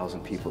over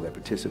 1,000 people that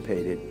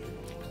participated.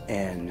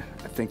 And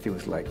I think there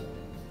was like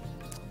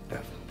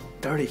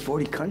 30,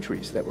 40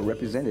 countries that were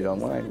represented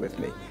online with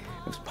me.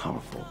 It was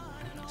powerful.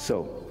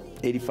 So,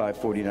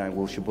 8549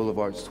 Wilshire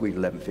Boulevard, Suite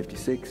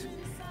 1156,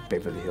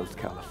 Beverly Hills,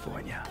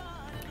 California.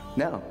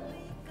 Now,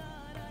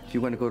 if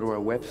you want to go to our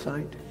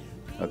website,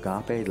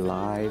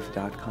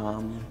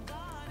 agapelive.com,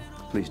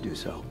 please do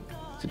so.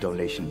 It's a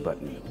donation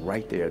button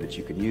right there that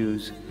you can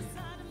use.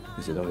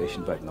 There's a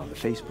donation button on the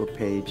Facebook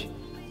page.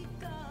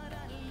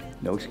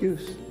 No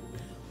excuse.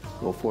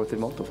 Go forth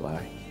and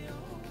multiply.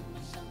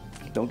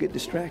 Don't get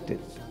distracted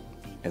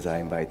as I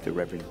invite the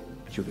Reverend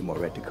Julie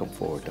Moret to come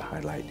forward to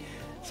highlight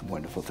some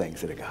wonderful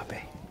things at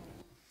Agape.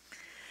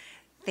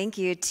 Thank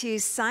you. To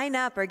sign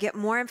up or get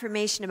more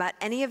information about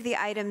any of the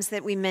items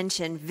that we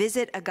mentioned,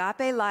 visit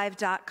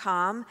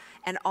agapelive.com,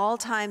 and all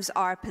times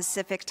are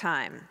Pacific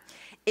time.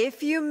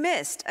 If you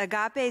missed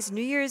Agape's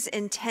New Year's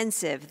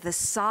Intensive, The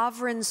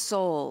Sovereign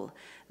Soul,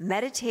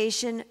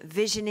 Meditation,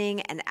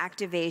 Visioning, and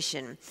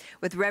Activation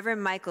with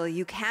Reverend Michael,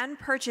 you can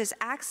purchase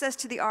access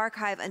to the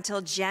archive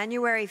until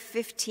January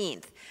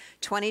 15th,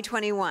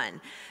 2021.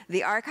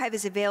 The archive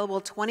is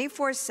available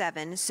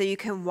 24/7, so you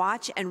can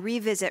watch and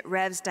revisit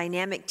Rev's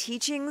dynamic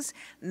teachings,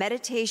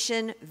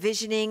 meditation,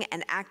 visioning,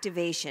 and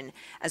activation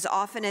as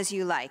often as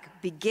you like.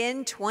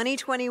 Begin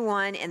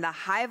 2021 in the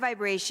high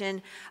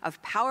vibration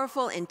of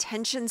powerful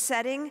intention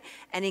setting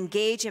and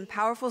engage in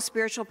powerful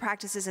spiritual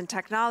practices and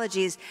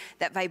technologies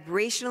that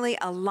vibrationally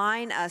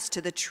align us to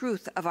the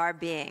truth of our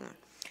being.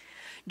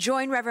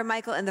 Join Reverend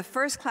Michael in the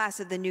first class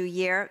of the new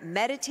year,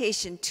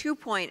 Meditation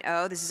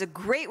 2.0. This is a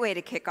great way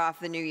to kick off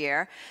the new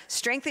year.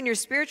 Strengthen your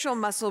spiritual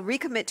muscle,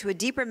 recommit to a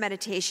deeper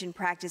meditation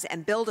practice,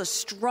 and build a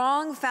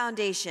strong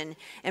foundation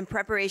in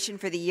preparation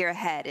for the year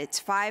ahead. It's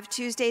 5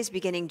 Tuesdays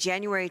beginning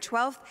January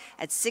 12th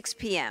at 6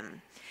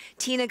 p.m.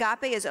 Teen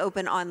Agape is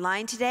open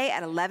online today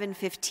at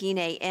 11:15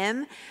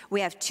 a.m.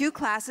 We have 2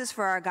 classes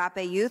for our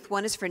Agape youth.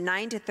 One is for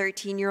 9 to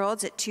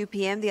 13-year-olds at 2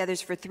 p.m. The other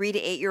is for 3 to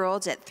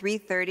 8-year-olds at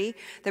 3:30.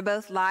 They're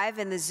both live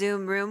in the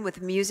Zoom room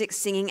with music,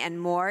 singing, and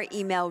more.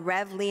 Email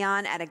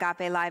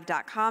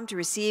revleon@agapelive.com to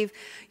receive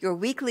your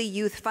weekly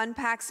youth fun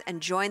packs and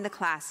join the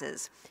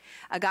classes.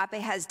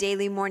 Agape has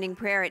daily morning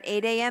prayer at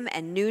 8 a.m.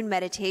 and noon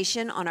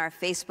meditation on our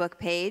Facebook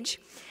page.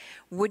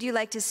 Would you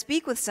like to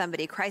speak with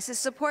somebody? Crisis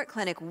Support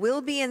Clinic will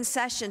be in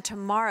session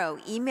tomorrow.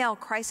 Email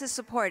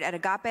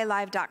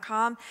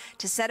crisissupport@agapelive.com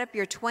to set up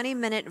your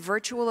 20-minute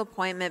virtual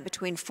appointment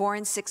between 4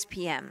 and 6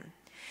 p.m.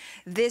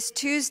 This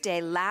Tuesday,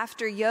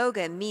 Laughter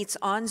Yoga meets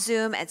on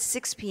Zoom at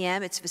 6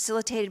 p.m. It's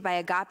facilitated by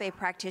Agape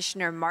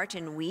practitioner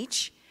Martin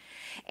Weech.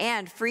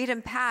 And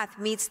Freedom Path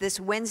meets this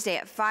Wednesday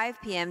at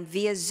 5 p.m.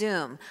 via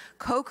Zoom.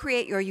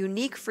 Co-create your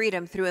unique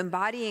freedom through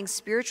embodying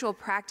spiritual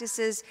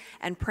practices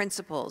and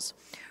principles.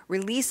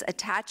 Release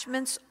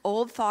attachments,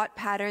 old thought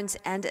patterns,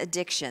 and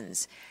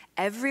addictions.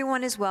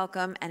 Everyone is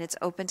welcome, and it's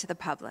open to the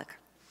public.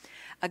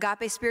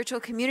 Agape Spiritual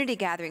Community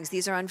Gatherings.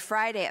 These are on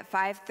Friday at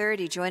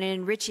 5:30. Join an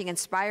enriching,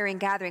 inspiring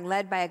gathering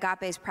led by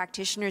Agape's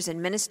practitioners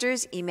and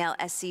ministers. Email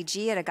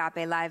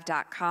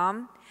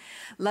scg@agapelive.com.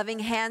 Loving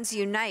Hands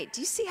Unite. Do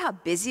you see how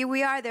busy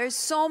we are? There's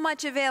so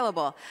much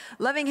available.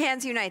 Loving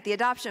Hands Unite, the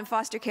adoption,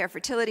 foster care,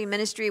 fertility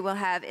ministry, will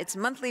have its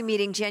monthly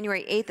meeting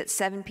January 8th at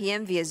 7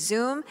 p.m. via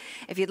Zoom.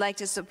 If you'd like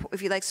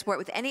support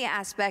with any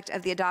aspect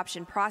of the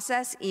adoption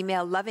process,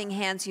 email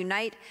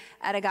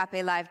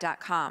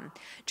lovinghandsunite@agapelive.com.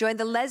 Join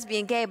the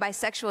lesbian, gay,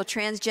 bisexual,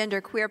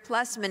 transgender, queer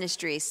plus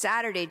ministry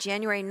Saturday,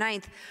 January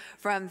 9th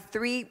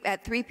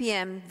at 3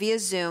 p.m. via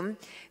Zoom,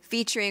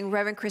 featuring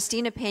Reverend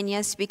Christina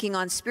Pena speaking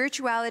on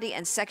spirituality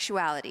and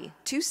sexuality,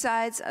 two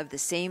sides of the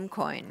same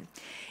coin.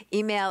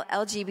 Email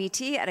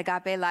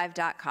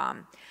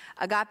lgbt@agapelive.com.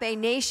 Agape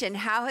Nation,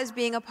 how has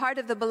being a part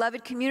of the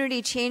beloved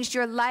community changed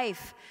your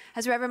life?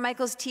 Has Reverend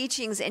Michael's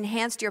teachings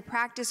enhanced your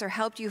practice or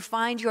helped you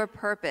find your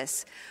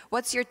purpose?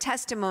 What's your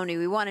testimony?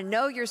 We want to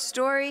know your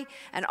story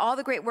and all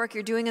the great work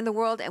you're doing in the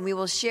world, and we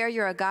will share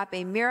your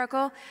Agape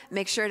miracle.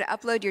 Make sure to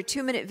upload your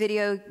 2-minute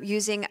video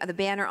using the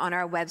banner on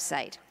our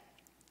website.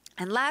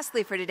 And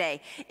lastly for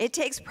today, it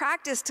takes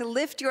practice to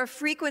lift your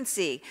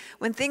frequency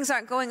when things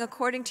aren't going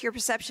according to your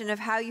perception of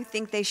how you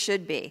think they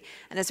should be.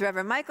 And as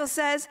Reverend Michael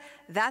says,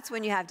 that's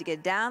when you have to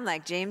get down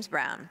like James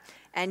Brown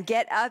and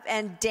get up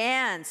and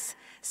dance.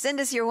 Send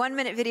us your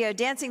 1-minute video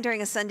dancing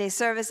during a Sunday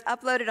service,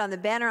 upload it on the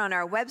banner on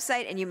our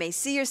website, and you may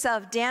see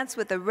yourself dance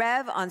with the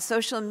Rev on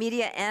social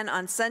media and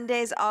on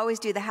Sundays. Always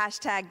do the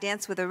hashtag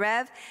Dance with the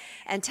Rev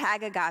and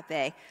tag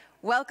Agape.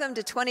 Welcome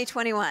to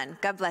 2021.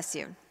 God bless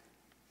you.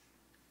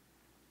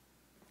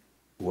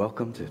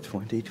 Welcome to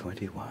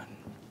 2021.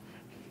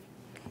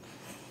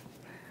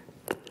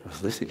 I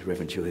was listening to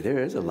Reverend Julie.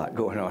 There is a lot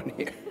going on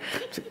here.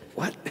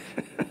 What?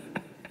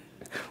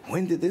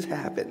 When did this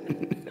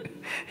happen?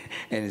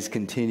 And it's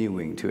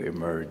continuing to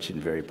emerge in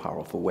very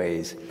powerful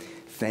ways.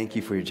 Thank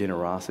you for your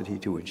generosity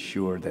to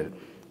ensure that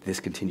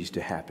this continues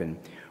to happen,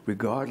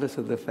 regardless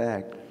of the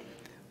fact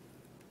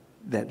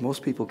that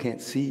most people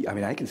can't see. I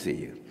mean, I can see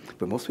you,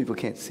 but most people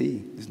can't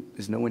see.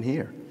 There's no one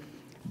here.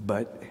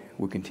 But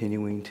we're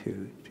continuing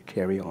to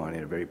carry on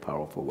in a very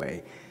powerful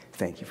way.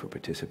 Thank you for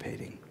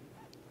participating.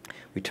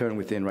 We turn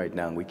within right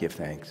now and we give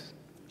thanks.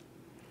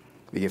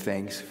 We give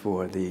thanks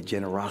for the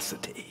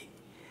generosity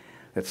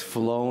that's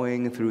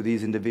flowing through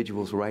these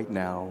individuals right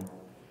now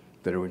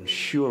that are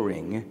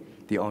ensuring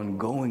the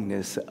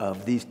ongoingness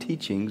of these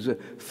teachings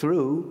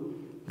through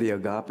the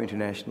Agape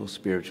International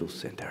Spiritual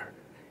Center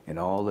and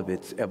all of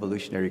its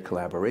evolutionary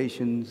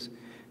collaborations,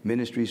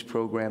 ministries,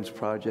 programs,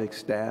 projects,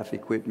 staff,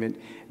 equipment,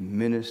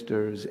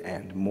 ministers,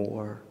 and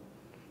more.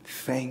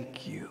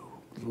 Thank you,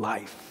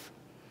 life,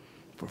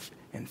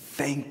 and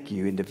thank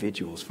you,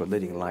 individuals, for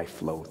letting life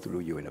flow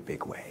through you in a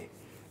big way.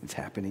 It's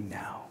happening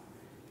now,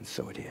 and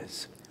so it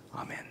is.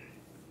 Amen.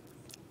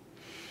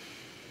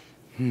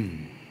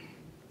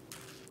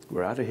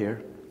 We're out of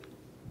here.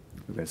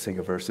 We're going to sing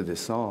a verse of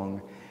this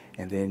song,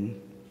 and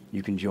then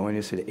you can join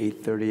us at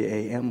 8:30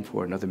 a.m.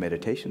 for another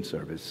meditation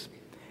service,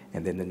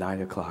 and then the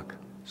 9 o'clock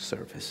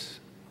service,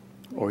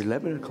 or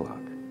 11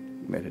 o'clock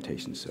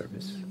meditation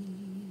service,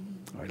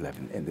 or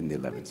 11, and then the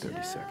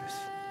 11:30 service.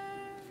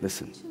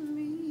 Listen,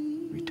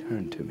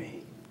 return to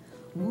me.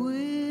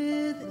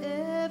 With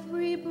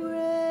every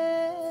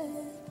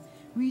breath,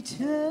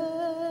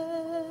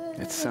 return.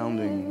 It's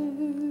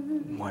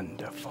sounding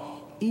wonderful.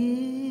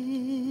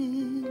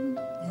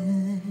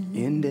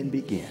 End and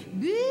begin.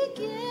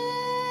 Begin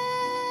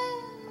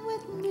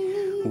with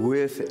me.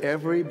 With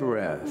every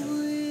breath.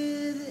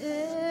 With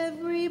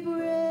every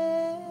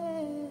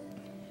breath,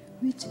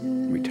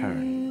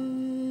 return.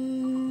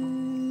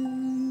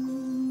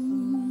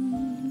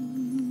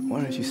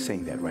 Why don't you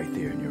sing that right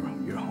there in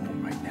your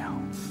home right now?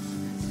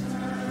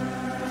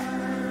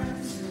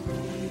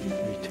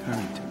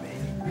 Return to me.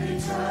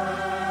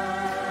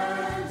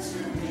 Return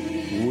to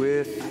me.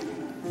 With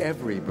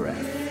every breath.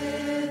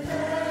 With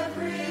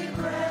every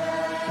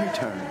breath,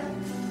 Return.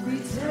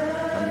 return.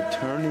 I'm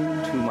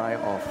returning to my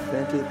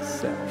authentic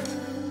self.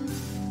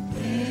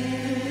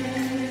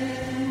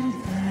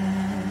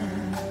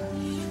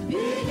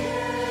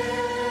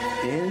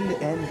 End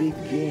and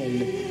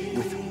begin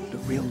with the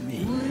real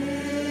me.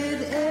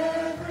 With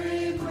every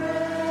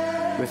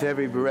with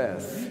every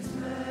breath,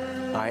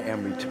 I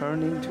am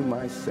returning to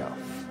myself.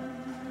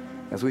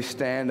 As we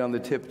stand on the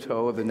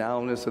tiptoe of the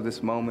nowness of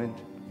this moment,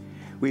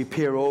 we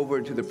peer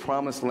over to the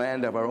promised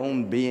land of our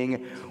own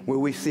being, where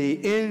we see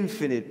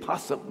infinite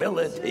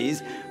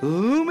possibilities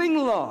looming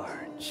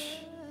large.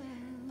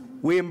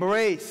 We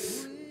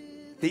embrace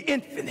the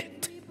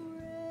infinite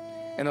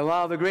and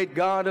allow the great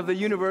God of the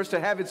universe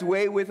to have its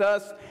way with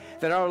us,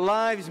 that our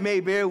lives may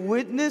bear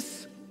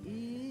witness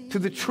to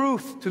the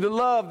truth, to the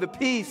love, the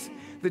peace,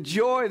 the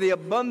joy, the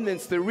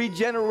abundance, the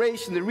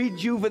regeneration, the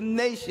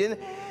rejuvenation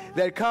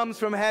that comes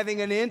from having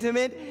an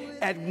intimate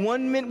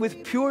at-one-ment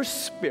with pure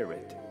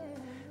spirit.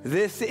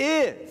 This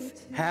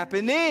is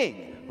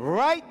happening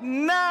right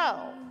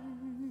now,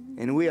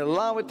 and we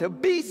allow it to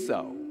be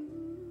so.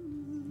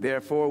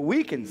 Therefore,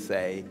 we can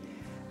say,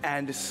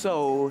 and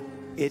so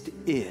it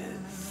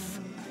is.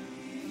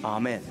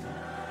 Amen.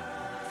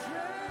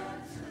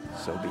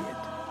 So be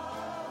it.